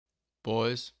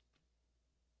Boys,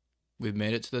 we've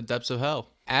made it to the depths of hell.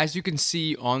 As you can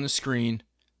see on the screen,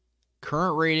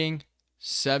 current rating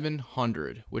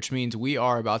 700, which means we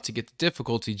are about to get the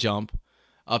difficulty jump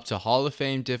up to Hall of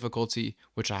Fame difficulty,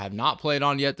 which I have not played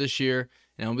on yet this year,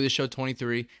 and MLB The Show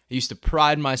 23. I used to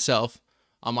pride myself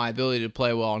on my ability to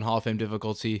play well on Hall of Fame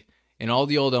difficulty in all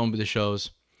the old MLB The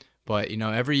Shows, but, you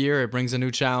know, every year it brings a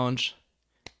new challenge,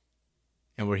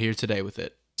 and we're here today with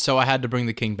it. So I had to bring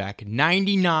the king back.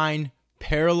 99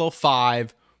 Parallel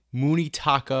 5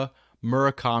 MUNETAKA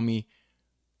Murakami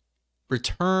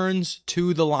returns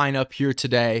to the lineup here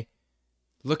today.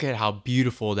 Look at how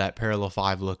beautiful that Parallel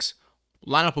 5 looks.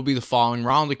 Lineup will be the following: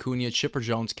 Ronald Acuna, Chipper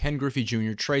Jones, Ken Griffey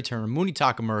Jr., Trey Turner,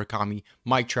 MUNETAKA Murakami,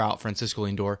 Mike Trout, Francisco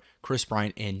Lindor, Chris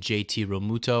Bryant, and JT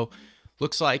Realmuto.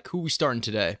 Looks like who we starting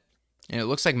today. And it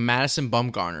looks like Madison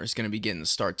Bumgarner is going to be getting the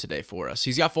start today for us.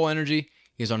 He's got full energy.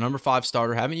 He's our number 5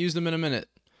 starter. Haven't used him in a minute.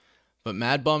 But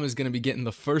Mad Bum is going to be getting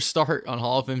the first start on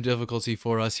Hall of Fame difficulty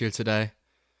for us here today.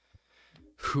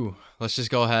 Whew. Let's just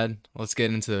go ahead. Let's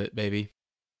get into it, baby.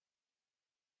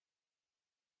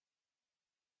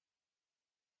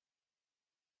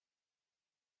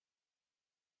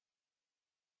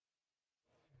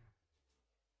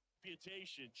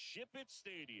 Ship It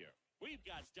Stadium. We've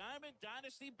got Diamond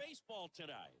Dynasty Baseball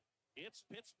tonight. It's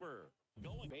Pittsburgh.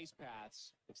 Going base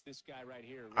paths. It's this guy right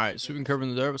here. All right, sweeping curve in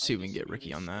the dirt. Let's see if we can get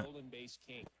Ricky on that.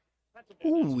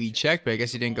 Ooh, we checked, but I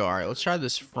guess he didn't go. All right, let's try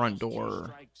this front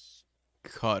door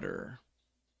cutter.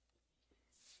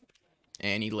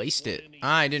 And he laced it.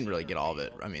 I didn't really get all of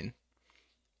it. I mean,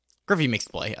 Griffey makes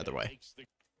the play either way.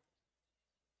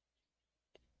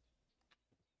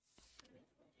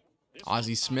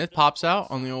 Ozzie Smith pops out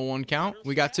on the 0-1 count.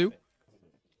 We got 2.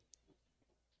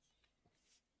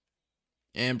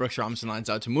 And Brooks Robinson lines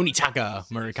out to MUNETAKA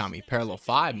Murakami. Parallel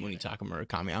 5 MUNETAKA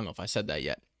Murakami. I don't know if I said that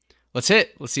yet. Let's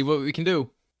hit. Let's see what we can do.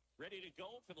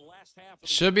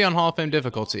 Should be on Hall of Fame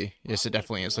difficulty. Yes, it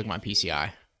definitely is. Look at my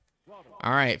PCI.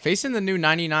 All right. Facing the new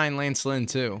 99 Lance Lynn,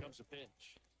 too.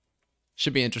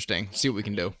 Should be interesting. See what we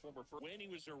can do.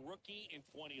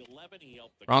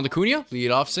 Ronald Acuna,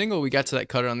 lead off single. We got to that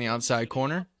cutter on the outside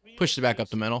corner. Pushed it back up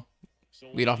the middle.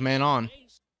 Lead off man on.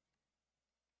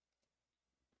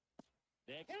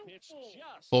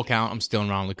 Full count. I'm still in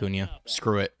Ronald Acuna.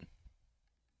 Screw it.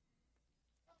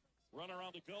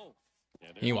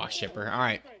 He walks Chipper. All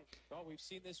right.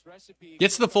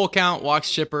 Gets the full count.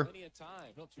 Walks Chipper.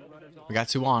 We got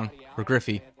 2 on for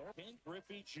Griffey.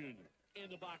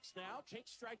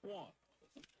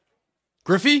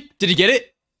 Griffey? Did he get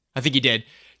it? I think he did.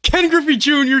 Ken Griffey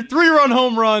Jr., 3-run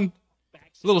home run. A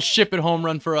little Ship It home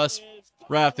run for us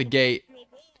right off the gate.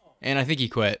 And I think he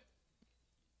quit.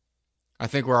 I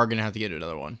think we're going to have to get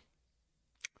another one.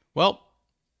 Well,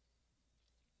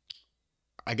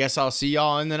 I guess I'll see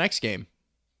y'all in the next game.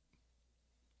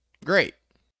 Great.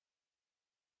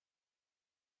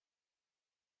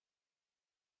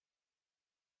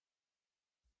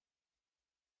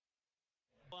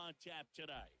 On tap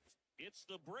tonight. It's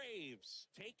the Braves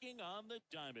taking on the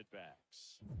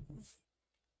Diamondbacks.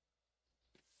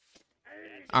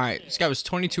 All right, this guy was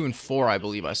 22-4, I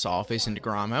believe I saw, facing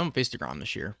DeGrom. I haven't faced DeGrom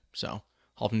this year, so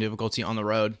Hall of Fame difficulty on the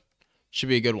road. Should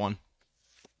be a good one.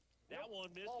 That one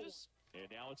misses, and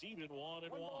now it's even 1-1.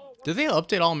 Did they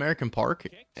update All-American Park?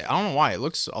 I don't know why. It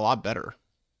looks a lot better.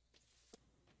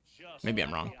 Maybe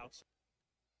I'm wrong.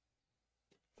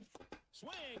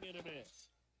 Swing and a miss.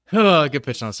 Good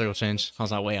pitch on the circle change. I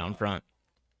was not way out in front.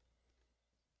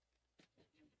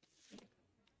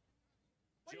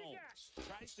 Jones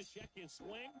tries to check his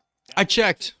swing. I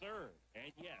checked.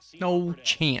 And yes, No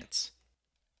chance.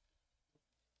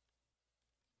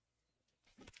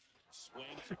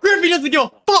 Griffey doesn't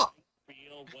go. Fuck!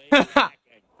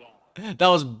 That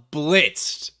was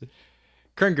blitzed.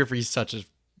 Current Griffey's such a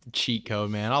cheat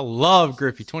code, man. I love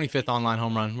Griffey. 25th online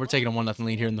home run. We're taking a 1-0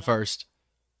 lead here in the first.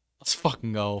 Let's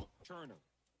fucking go.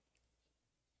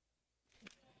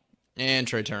 And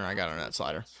Trey Turner, I got on that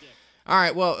slider. All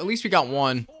right, well, at least we got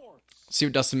one. Let's see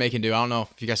what Dustin May can do. I don't know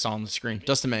if you guys saw on the screen.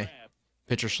 Dustin May,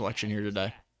 pitcher selection here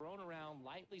today.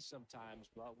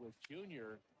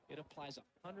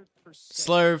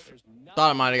 Slurve. Thought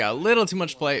I might have got a little too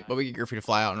much plate, but we get Griffey to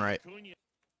fly out and right.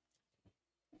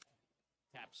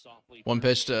 One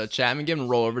pitch to Chapman. Give him a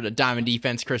roll over to Diamond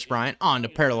defense. Chris Bryant on to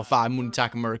Parallel 5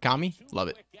 MUNETAKA Murakami. Love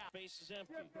it.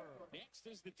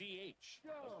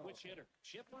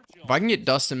 If I can get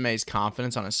Dustin May's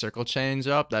confidence on a circle change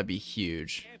up, that'd be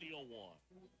huge.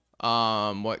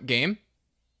 What game?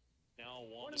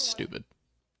 Stupid.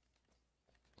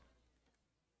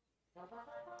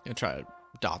 Gonna try to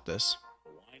dot this.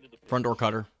 Front door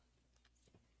cutter.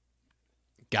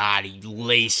 God, he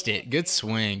laced it. Good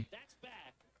swing.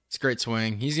 It's a great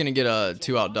swing. He's going to get a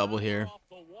 2-out double here.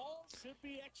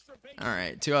 All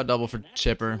right, 2-out double for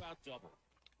Chipper.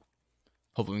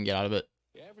 Hopefully we can get out of it.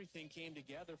 Everything came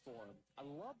together for him. I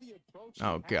love the approach.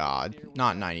 Oh, God.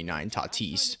 Not 99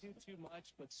 Tatis.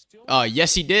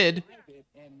 Yes, he did.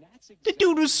 The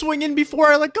dude was swinging before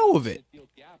I let go of it.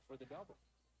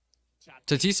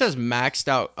 Tatis has maxed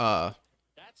out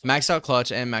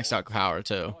clutch and maxed out power,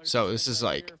 too. So this is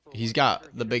like, he's got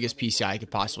the biggest PCI he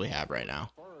could possibly have right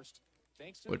now,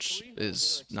 which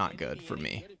is not good for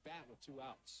me.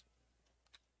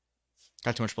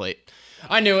 Got too much plate.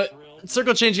 I knew it.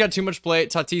 Circle change got too much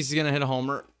plate. Tatis is going to hit a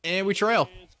homer, and we trail.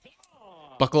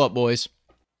 Buckle up, boys.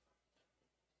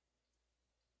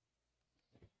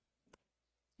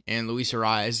 And Luis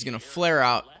Arias is going to flare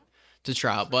out to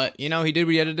Trout, but, you know, he did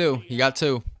what he had to do. He got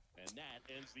 2.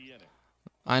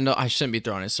 I know I shouldn't be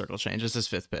throwing his circle change. It's his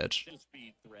 5th pitch.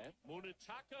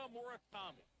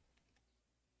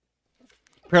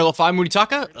 Parallel 5,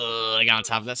 MUNETAKA. I got on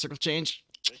top of that circle change.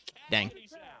 Dang.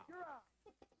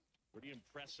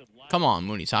 Come on,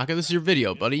 MUNETAKA. This is your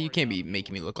video, buddy. You can't be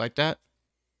making me look like that.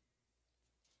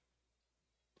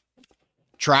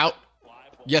 Trout.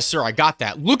 Yes, sir. I got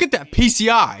that. Look at that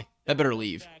PCI. That better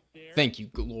leave. Thank you,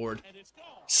 good Lord.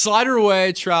 Slider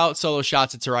away. Trout. Solo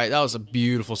shots it to right. That was a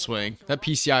beautiful swing. That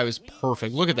PCI was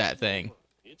perfect. Look at that thing.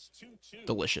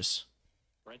 Delicious.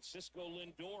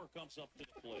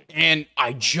 And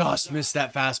I just missed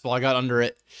that fastball. I got under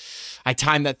it. I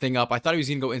timed that thing up. I thought he was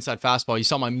going to go inside fastball. You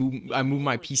saw I moved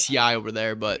my PCI over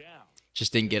there, but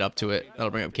just didn't get up to it.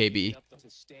 That'll bring up KB.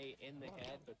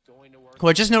 Who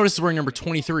I just noticed is wearing number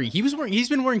 23. He's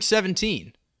been wearing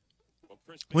 17.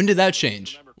 When did that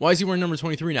change? Why is he wearing number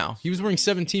 23 now? He was wearing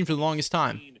 17 for the longest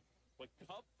time.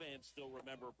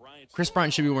 Chris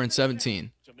Bryant should be wearing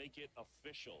 17.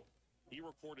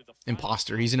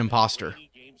 Imposter. He's an imposter.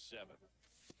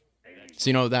 So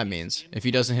you know what that means. If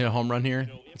he doesn't hit a home run here,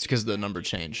 it's because of the number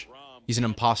change. He's an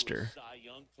imposter.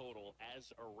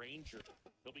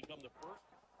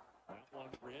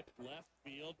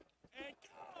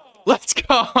 Let's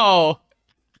go!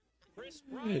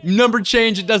 Number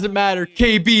change, it doesn't matter.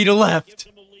 KB to left.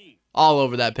 All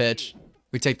over that pitch.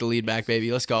 We take the lead back,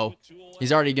 baby. Let's go.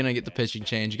 He's already going to get the pitching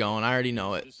change going. I already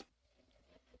know it.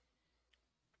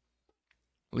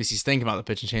 At least he's thinking about the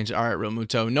pitching change. All right,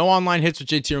 Realmuto. No online hits with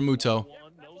JT Realmuto.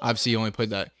 Obviously, he only played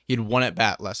that. He had 1 at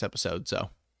bat last episode, so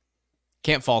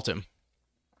can't fault him.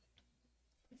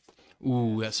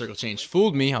 Ooh, that circle change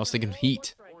fooled me. I was thinking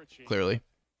heat, clearly.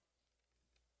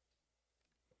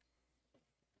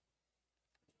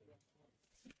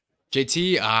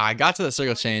 JT, I got to the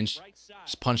circle change.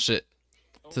 Just punched it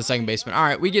to the second baseman. All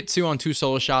right, we get 2 on 2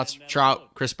 solo shots.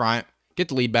 Trout, Chris Bryant. Get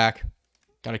the lead back.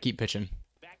 Got to keep pitching.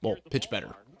 Well, pitch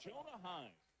better.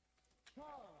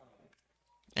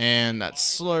 And that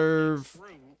slurve.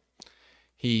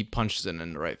 He punches it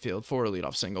in the right field for a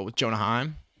leadoff single with Jonah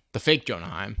Heim. The fake Jonah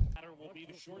Heim.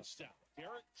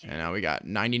 And now we got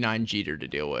 99 Jeter to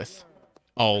deal with.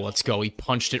 Oh, let's go. He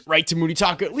punched it right to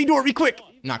MUNETAKA. Lindor, be quick.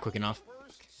 Not quick enough.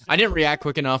 I didn't react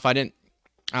quick enough. I don't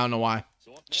know why.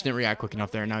 Just didn't react quick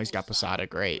enough there. Now he's got Posada.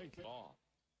 Great.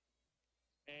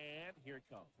 And here it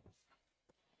comes.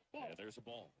 Yeah, there's a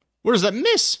ball. Where does that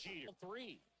miss?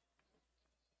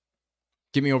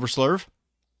 Get me over slurve.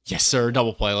 Yes, sir.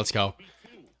 Double play. Let's go.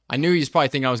 I knew he was probably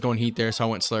thinking I was going heat there, so I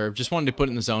went slurve. Just wanted to put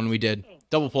it in the zone. We did.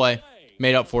 Double play.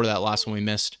 Made up for that last one we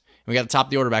missed. And we got the top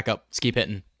of the order back up. Let's keep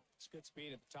hitting. It's good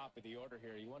speed at the top of the order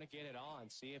here. You want to get it on.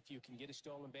 See if you can get a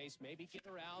stolen base. Maybe get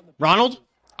around the Ronald?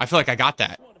 I feel like I got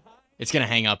that. It's going to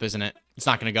hang up, isn't it? It's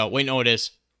not going to go. Wait, no, it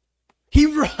is. He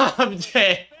robbed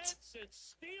it.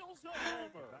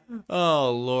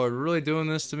 Oh, Lord. We're really doing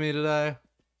this to me today?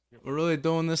 We're really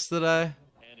doing this today?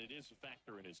 And it is a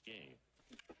factor in his game.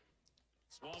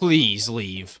 Please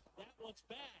leave.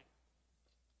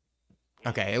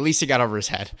 Okay, at least he got over his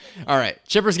head. All right,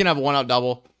 Chipper's going to have a 1-out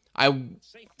double.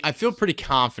 I feel pretty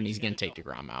confident he's going to take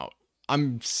DeGrom out.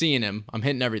 I'm seeing him. I'm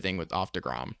hitting everything with off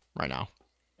DeGrom right now.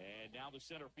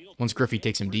 Once Griffey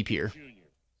takes him deep here.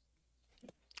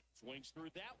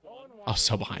 I was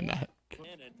so behind that.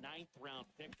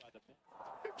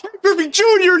 Griffey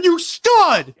Jr., you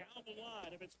stud!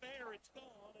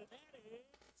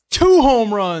 2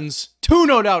 home runs. 2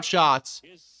 no-doubt shots.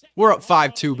 We're up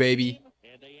 5-2, baby.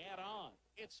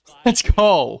 Let's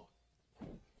go.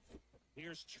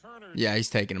 Yeah, he's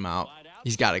taking him out.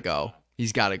 He's got to go.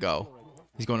 He's got to go.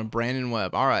 He's going to Brandon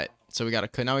Webb. All right. So now we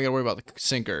got to worry about the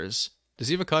sinkers. Does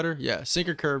he have a cutter? Yeah.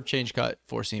 Sinker, curve, change cut,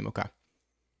 4-seam. Okay.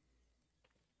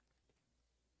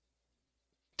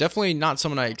 Definitely not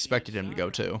someone I expected him to go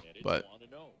to, but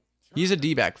He's a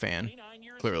D-back fan, 29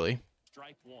 years clearly. old.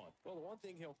 Strike one. Well, the one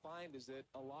thing he'll find is that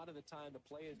a lot of the time the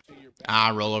play is to your back.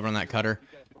 Ah, roll over on that cutter.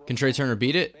 Can Trey Turner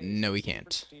beat it? No, he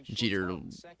can't. Jeter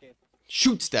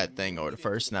shoots that thing over to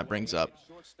first, and that brings up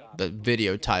the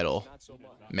video title,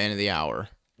 Man of the Hour.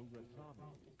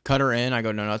 Cutter in, I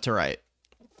go no, not to right.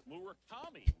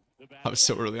 Murakami, the I was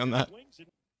so early on that.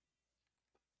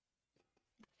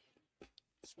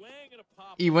 Swing and a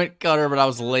pop. He went cutter, but I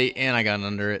was late, and I got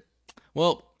under it.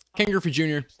 Well, Ken Griffey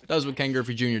Jr. does what Ken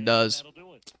Griffey Jr. does, That'll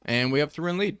do it. and we have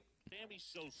 3-run lead. Sammy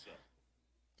Sosa.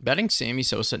 Betting Sammy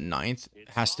Sosa 9th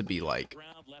has to be like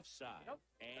Ground left side.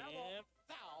 And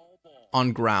foul ball.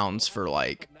 on grounds for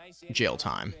like jail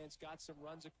time.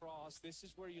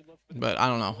 But I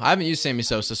don't know. I haven't used Sammy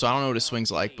Sosa, so I don't know what his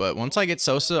swing's like. But once I get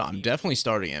Sosa, I'm definitely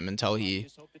starting him until he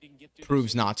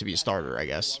proves not to be a starter, I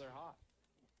guess.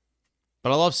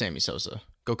 But I love Sammy Sosa.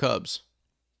 Go Cubs.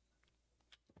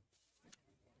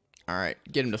 All right,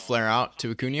 get him to flare out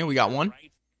to Acuna. We got one.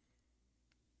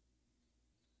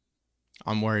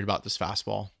 I'm worried about this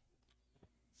fastball.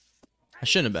 I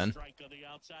shouldn't have been. Strike on the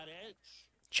outside edge.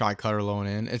 Try cutter low and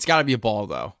in. It's got to be a ball,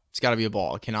 though. It's got to be a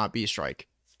ball. It cannot be a strike.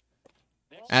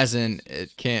 As in,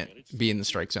 it can't be in the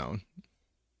strike zone.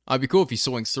 It'd be cool if he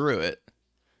swings through it.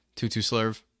 2-2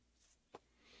 slurve.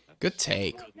 Good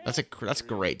take. That's a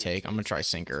great take. I'm going to try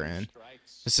sinker in.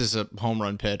 This is a home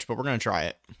run pitch, but we're going to try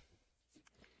it.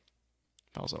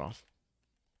 Fouls it off.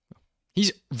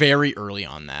 He's very early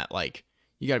on that. Like,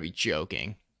 you got to be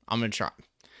joking. I'm going to try.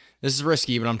 This is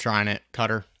risky, but I'm trying it.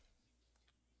 Cutter.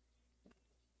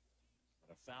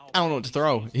 I don't know what to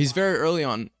throw. He's very early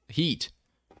on heat.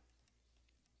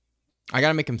 I got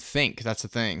to make him think. That's the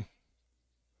thing.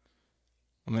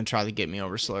 I'm going to try to get me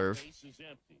over slurve.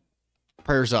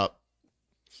 Prayers up.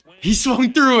 He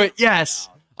swung through it. Yes.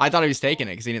 I thought he was taking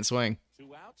it because he didn't swing.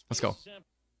 Let's go.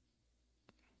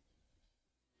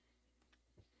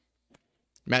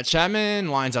 Matt Chapman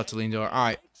lines out to Lindor. All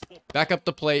right. Back up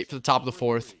the plate for the top of the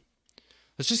 4th.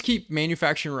 Let's just keep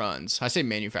manufacturing runs. I say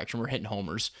manufacturing. We're hitting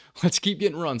homers. Let's keep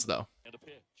getting runs, though.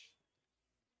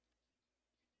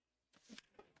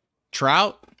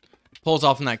 Trout pulls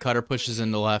off on that cutter, pushes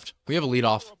into left. We have a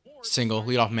leadoff single,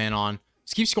 leadoff man on.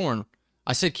 Let's keep scoring.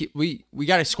 I said we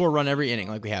got to score a run every inning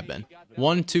like we have been.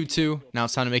 1, 2, 2. Now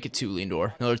it's time to make it 2,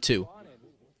 Lindor. Another 2.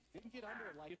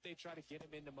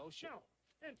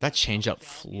 That changeup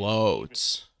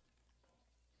floats.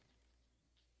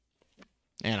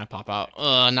 And I pop out.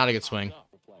 Not a good swing.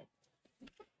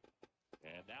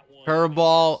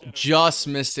 Curveball. Just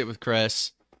missed it with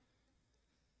Chris.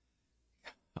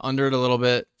 Under it a little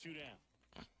bit.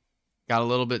 Got a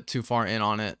little bit too far in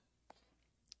on it.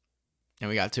 And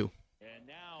we got 2.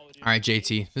 All right,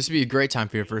 JT. This would be a great time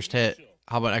for your first hit.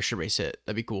 How about extra base hit?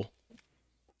 That'd be cool.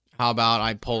 How about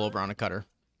I pull over on a cutter?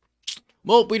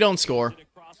 Well, we don't score.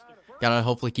 Gotta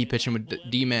hopefully keep pitching with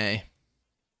D-May.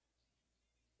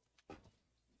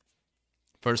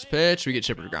 First pitch, we get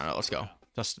Chipper to ground out. Let's go.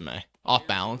 Dustin May. Off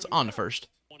balance, on to first.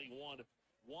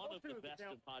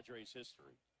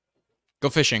 Go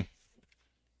fishing.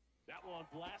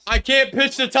 I can't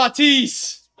pitch to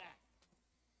Tatis!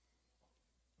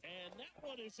 And that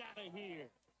one is out of here.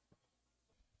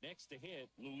 Next to hit,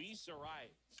 Luis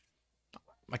arrives.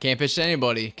 I can't pitch to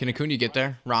anybody. Can Acuna get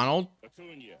there? Ronald?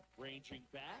 Acuna ranging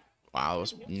back. Wow, that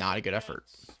was not a good effort.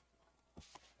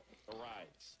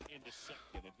 Arrives into second,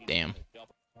 and he Damn. gets a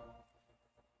double.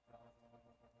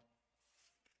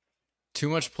 Too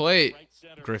much plate. Right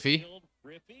center Griffey. field.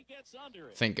 Griffey gets under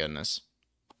it. Thank goodness.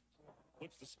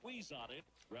 Puts the squeeze on it.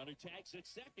 Runner tags at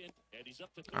second, and he's up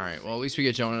to All right, well, at least we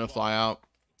get Jonah to fly out.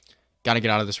 Got to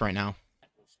get out of this right now.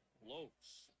 Close.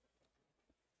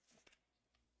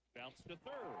 Bounce to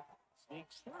third.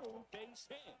 Sneaks through. Base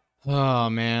hit. Oh,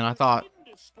 man, I thought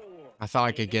In to score.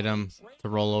 I could get him to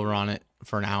roll over on it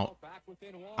for an out.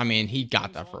 I mean, he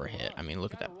got that for a hit. I mean,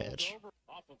 look at that pitch.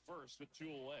 Off of first with 2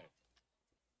 away.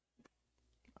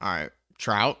 All right,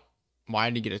 Trout. Why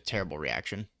did he get a terrible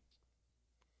reaction?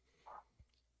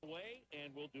 Away,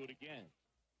 and we'll do it again.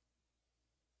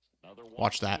 Another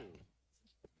Watch that.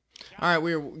 All right,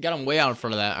 we got him way out in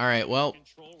front of that. All right, well,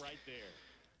 Control right there.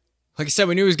 like I said,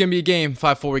 we knew it was going to be a game.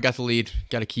 5-4, we got the lead.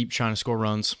 Got to keep trying to score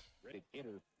runs.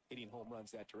 Hitting home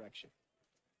runs that direction.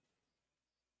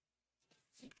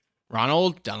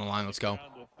 Ronald, down the line. Let's go. Down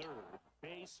to third.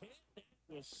 Base hit.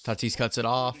 Tatis cuts it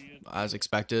off, as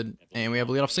expected. And we have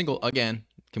a leadoff single again.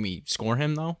 Can we score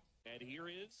him, though? And here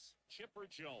is Chipper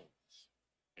Jones.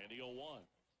 And he'll 1.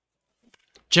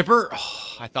 Chipper,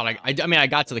 oh, I mean, I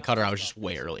got to the cutter. I was just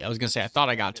way early. I was going to say, I thought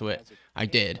I got to it. I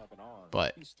did,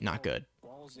 but not good.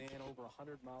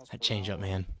 That changeup,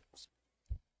 man.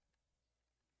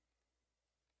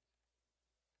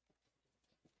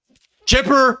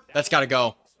 Chipper! That's got to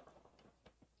go.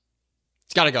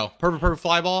 It's got to go. Perfect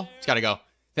fly ball. It's got to go.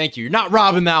 Thank you. You're not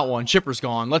robbing that one. Chipper's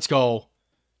gone. Let's go.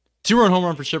 2-run home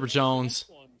run for Chipper Jones.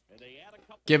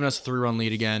 Giving us a 3-run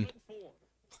lead again.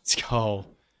 Let's go.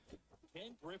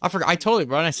 I forgot. I totally,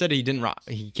 when I said he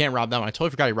can't rob that one, I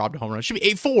totally forgot he robbed a home run. It should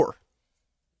be 8-4.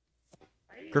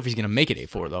 Griffey's going to make it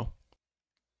 8-4, though.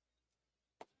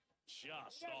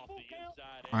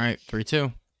 All right,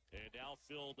 3-2.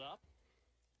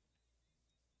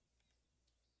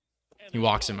 He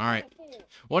walks him. All right.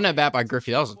 Wasn't that bat by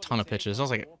Griffey? That was a ton of pitches. That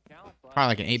was like probably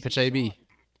like an 8-pitch AB.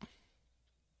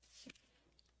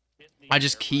 I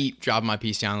just keep dropping my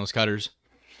PC on those cutters.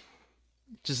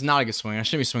 Just not a good swing. I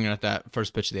shouldn't be swinging at that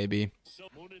first pitch of the AB.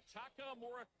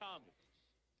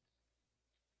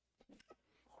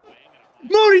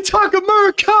 MUNETAKA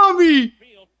Murakami!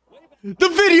 The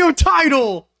video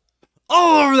title!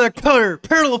 All over that cutter.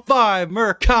 Parallel 5,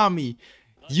 Murakami.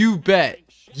 You bet.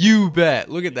 You bet.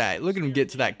 Look at that. Look at him get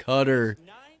to that cutter.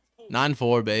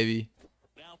 9-4, baby.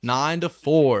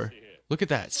 9-4. Look at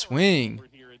that swing.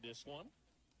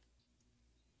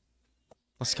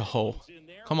 Let's go.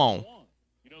 Come on.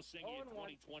 You know, Singy, in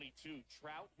 2022,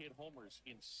 Trout hit homers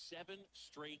in 7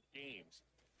 straight games.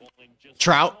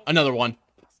 Trout, another one.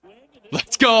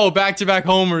 Let's go. Back-to-back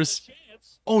homers.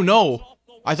 Oh, no.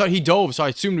 I thought he dove, so I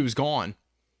assumed he was gone.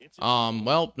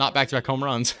 Well, not back-to-back home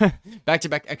runs.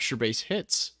 Back-to-back extra base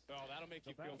hits.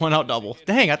 1-out double.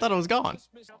 Dang, I thought it was gone.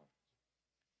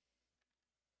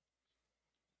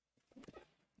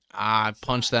 I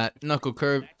punched that knuckle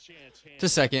curve to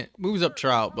second. Moves up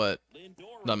Trout, but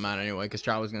doesn't matter anyway because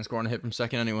Trout was going to score on a hit from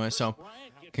second anyway. So,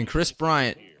 can Chris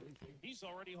Bryant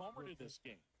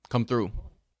come through?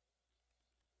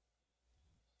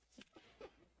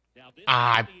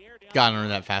 I got under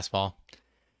that fastball.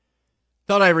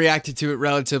 Thought I reacted to it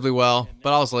relatively well,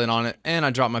 but I was late on it, and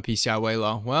I dropped my PCI way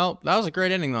low. Well, that was a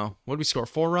great inning, though. What did we score?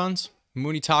 4 runs?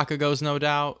 MUNETAKA goes no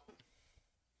doubt.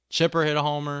 Chipper hit a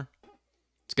homer.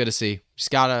 It's good to see.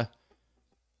 Just got to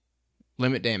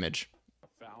limit damage.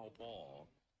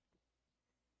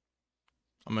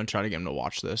 I'm going to try to get him to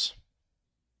watch this.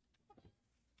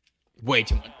 Way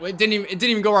too much. It didn't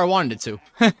even go where I wanted it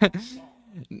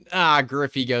to.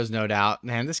 Griffey goes no doubt.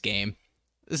 Man, this game.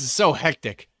 This is so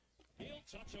hectic. This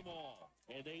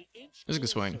is a good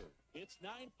swing.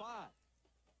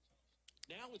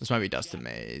 This might be Dustin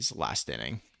May's last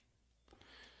inning.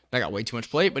 That got way too much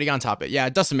plate, but he got on top of it. Yeah,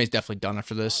 Dustin May's definitely done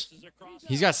after this.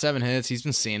 He's got 7 hits. He's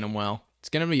been seeing them well. It's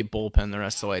going to be a bullpen the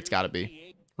rest of the way. It's got to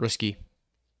be. Risky.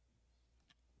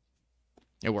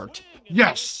 It worked.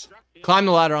 Yes! Climb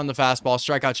the ladder on the fastball.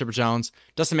 Strike out Chipper Jones.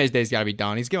 Dustin May's day's got to be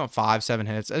done. He's given up 5-7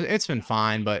 hits. It's been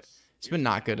fine, but it's been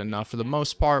not good enough for the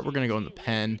most part. We're going to go in the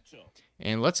pen.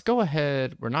 And let's go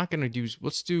ahead. We're not going to do...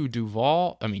 Let's do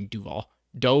Doval.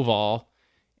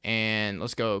 And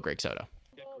let's go Greg Soto.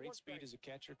 Speed as a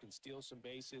catcher, can steal some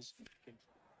bases.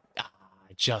 I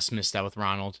just missed that with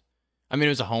Ronald. I mean, it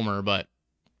was a homer, but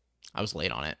I was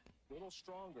late on it. Little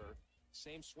stronger,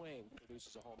 same swing,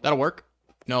 produces a home. That'll work.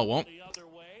 No, it won't.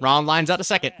 Ronald lines out to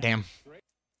second. Damn.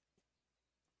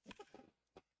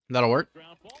 That'll work.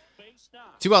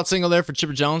 2-out single there for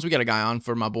Chipper Jones. We got a guy on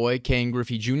for my boy, Ken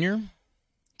Griffey Jr.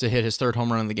 to hit his 3rd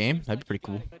home run of the game. That'd be pretty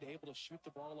cool.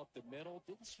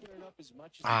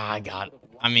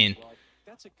 I mean...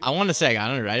 I want to say I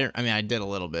got under it. I mean, I did a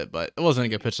little bit, but it wasn't a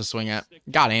good pitch to swing at.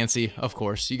 Got antsy, of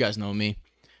course. You guys know me.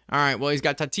 All right, well, he's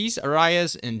got Tatis,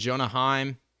 Arias, and Jonah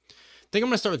Heim. I think I'm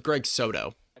going to start with Greg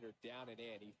Soto.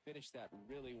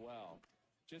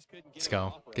 Let's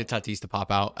go. Get Tatis to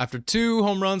pop out. After 2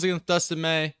 home runs against Dustin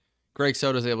May, Greg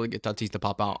Soto's able to get Tatis to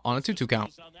pop out on a 2-2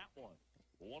 count.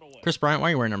 Chris Bryant, why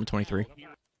are you wearing number 23?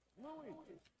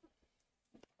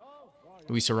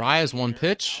 Luis Arias, 1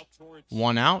 pitch.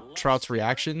 1 out. Trout's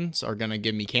reactions are going to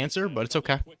give me cancer, but it's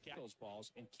okay.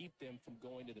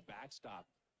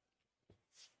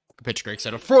 Good pitch, Greg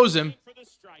Soto. Froze him.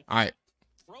 All right.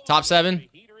 Top 7. I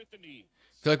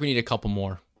feel like we need a couple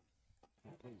more.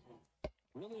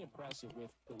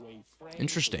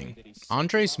 Interesting.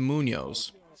 Andres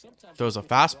Munoz throws a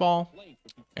fastball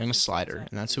and a slider,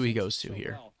 and that's who he goes to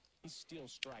here.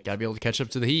 Got to be able to catch up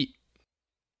to the heat.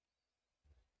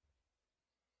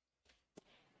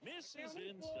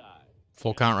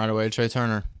 Full count right away to Trey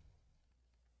Turner.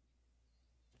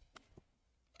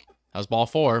 That was ball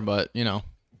 4, but, you know,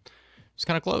 it's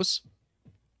kind of close.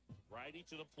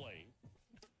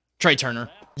 Trey Turner.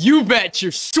 You bet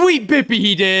your sweet bippy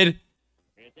he did.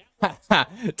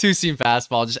 2-seam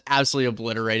fastball, just absolutely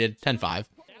obliterated. 10-5.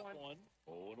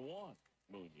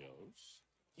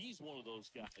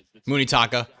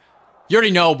 MUNETAKA. You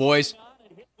already know, boys.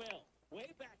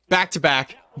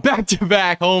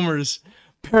 Back-to-back homers.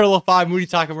 Parallel 5,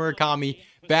 MUNETAKA Murakami.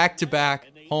 Back-to-back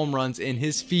home runs in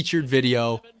his featured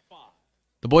video.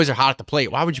 The boys are hot at the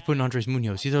plate. Why would you put in Andres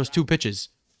Munoz? He throws 2 pitches.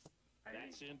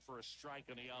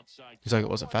 He's like, it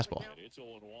wasn't fastball.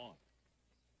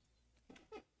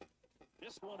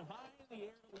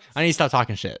 I need to stop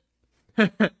talking shit.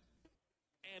 I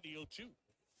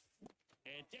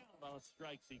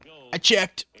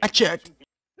checked.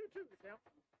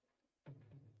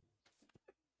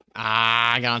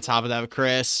 I got on top of that with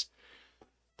Chris.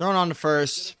 Throwing on to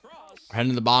first. We're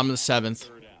heading to the bottom of the 7th.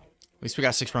 At least we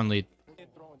got a 6-run lead.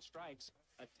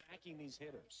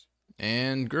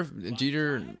 And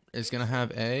Jeter is going to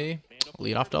have a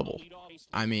leadoff double.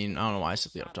 I mean, I don't know why I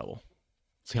said leadoff double.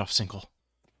 Leadoff single.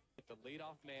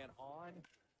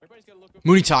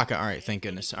 MUNETAKA. All right, thank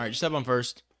goodness. All right, just step on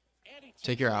first.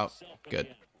 Take her out. Good.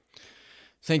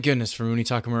 Thank goodness for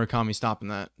MUNETAKA Murakami stopping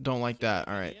that. Don't like that.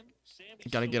 All right.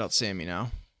 Got to get out Sammy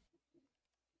now.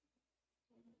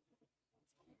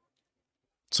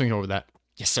 Swing over that.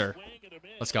 Yes, sir.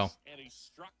 Let's go.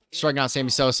 Striking out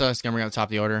Sammy Sosa. It's going to bring out the top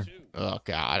of the order. Oh,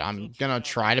 God. I'm going to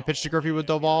try to pitch to Griffey with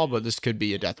Doval, but this could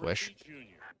be a death wish.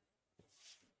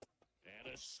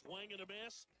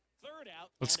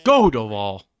 Let's go, Doval.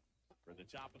 All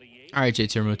right,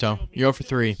 JT Realmuto. You're 0 for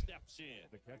 3.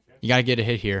 You got to get a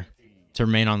hit here to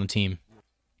remain on the team.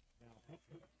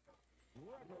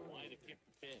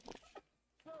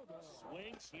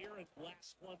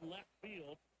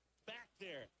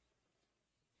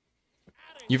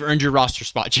 You've earned your roster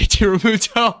spot, JT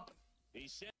Realmuto.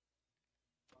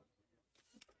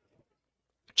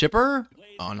 Chipper.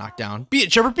 Oh, knocked down. Beat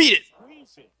it, Chipper. Beat it.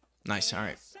 Nice. All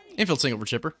right. Infield single for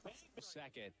Chipper.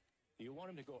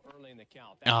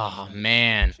 Oh,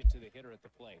 man.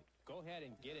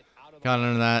 Got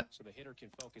under that.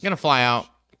 Gonna fly out.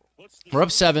 We're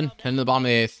up 7, heading to the bottom of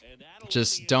the 8th.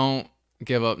 Just don't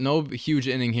give up. No huge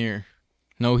inning here.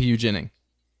 No huge inning.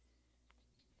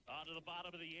 On to the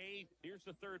bottom of the 8th. Here's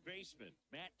the third baseman,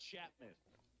 Matt Chapman,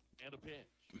 and a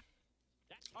pitch.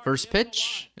 First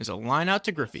pitch is a line out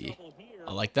to Griffey.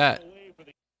 I like that.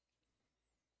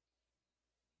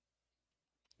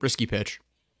 Risky pitch.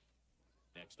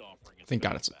 Thank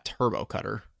God it's a turbo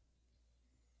cutter.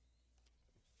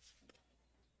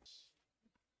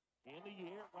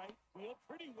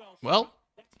 Well,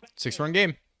 6-run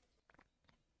game.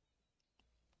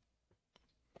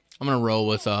 I'm gonna roll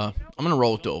with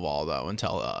Doval though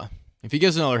until if he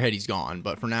gets another hit he's gone,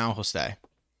 but for now he'll stay.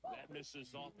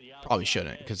 Probably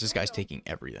shouldn't because this guy's taking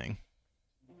everything.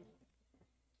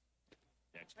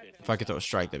 If I could throw a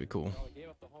strike, that'd be cool.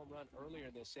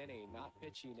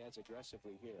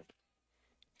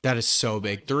 That is so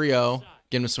big. 3-0.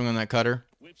 Get him to swing on that cutter.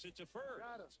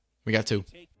 We got 2.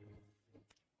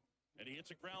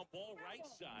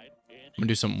 I'm gonna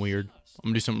do something weird. I'm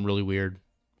gonna do something really weird.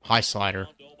 High slider.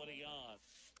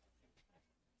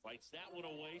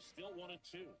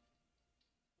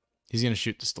 He's gonna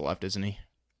shoot this to left, isn't he?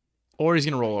 Or he's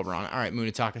gonna roll over on it. All right,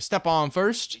 MUNETAKA, step on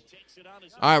first.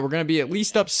 All right, we're gonna be at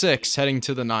least up 6 heading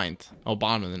to the 9th. Oh,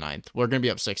 bottom of the 9th. We're gonna be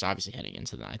up 6, obviously heading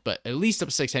into the 9th, but at least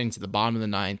up 6 heading to the bottom of the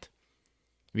 9th. It'd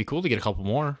be cool to get a couple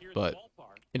more, but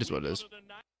it is what it is.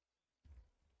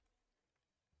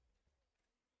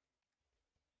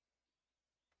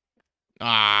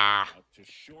 Ah.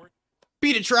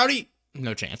 Beat it, Trouty.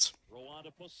 No chance.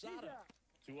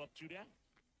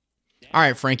 All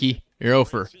right, Frankie. You're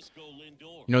over.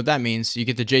 You know what that means? You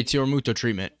get the JT Realmuto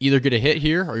treatment. Either get a hit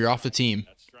here or you're off the team.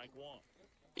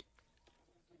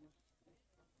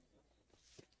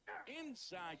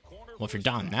 Well, if you're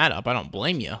dialing that up, I don't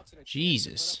blame you.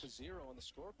 Jesus.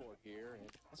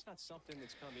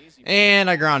 And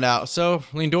I ground out. So,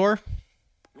 Lindor.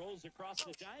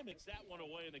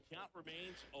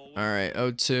 All right,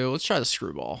 0-2. Let's try the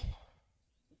screwball.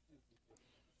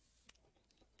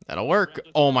 That'll work.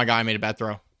 Oh my God, I made a bad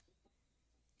throw.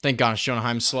 Thank God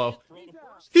Schoenheim's slow.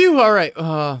 Phew, all right.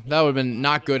 That would have been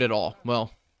not good at all.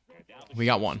 Well, we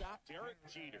got 1.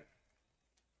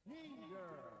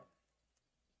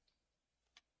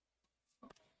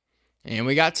 And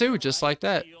we got 2, just like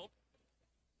that.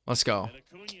 Let's go.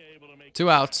 2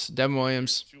 outs. Devin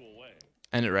Williams.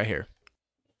 End it right here.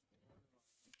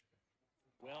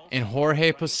 And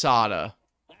Jorge Posada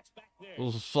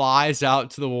flies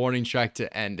out to the warning track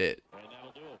to end it.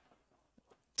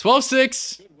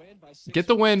 12-6. Get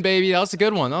the win, baby. That was a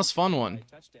good one. That was a fun one.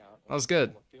 That was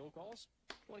good.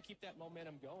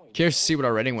 Curious to see what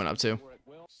our rating went up to.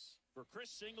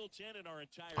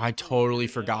 I totally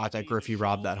forgot that Griffey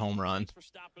robbed that home run.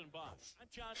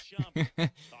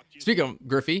 Speaking of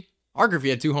Griffey, our Griffey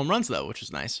had 2 home runs, though, which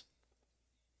is nice.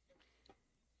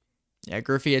 Yeah,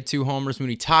 Griffey had 2 homers.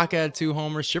 MUNETAKA had 2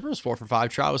 homers. Shipper was 4 for 5.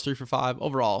 Trout was 3 for 5.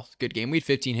 Overall, good game. We had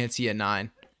 15 hits. He had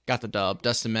 9. Got the dub.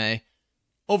 Dustin May.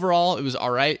 Overall, it was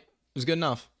all right. It was good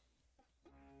enough.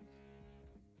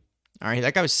 All right,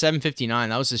 that guy was 759.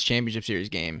 That was his championship series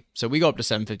game. So we go up to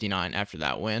 759 after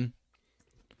that win.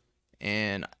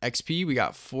 And XP, we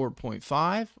got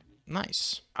 4.5.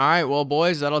 Nice. All right, well,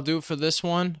 boys, that'll do it for this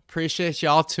one. Appreciate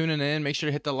y'all tuning in. Make sure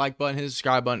to hit the like button, hit the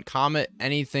subscribe button, comment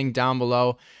anything down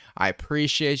below. I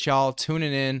appreciate y'all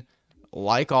tuning in,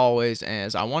 like always.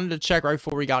 As I wanted to check right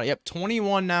before we got it. Yep,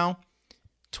 21 now.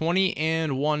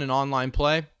 20-1 in online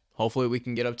play. Hopefully we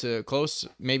can get up to close,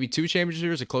 maybe 2 championship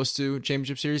series, or close to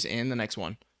championship series, and the next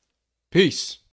one. Peace.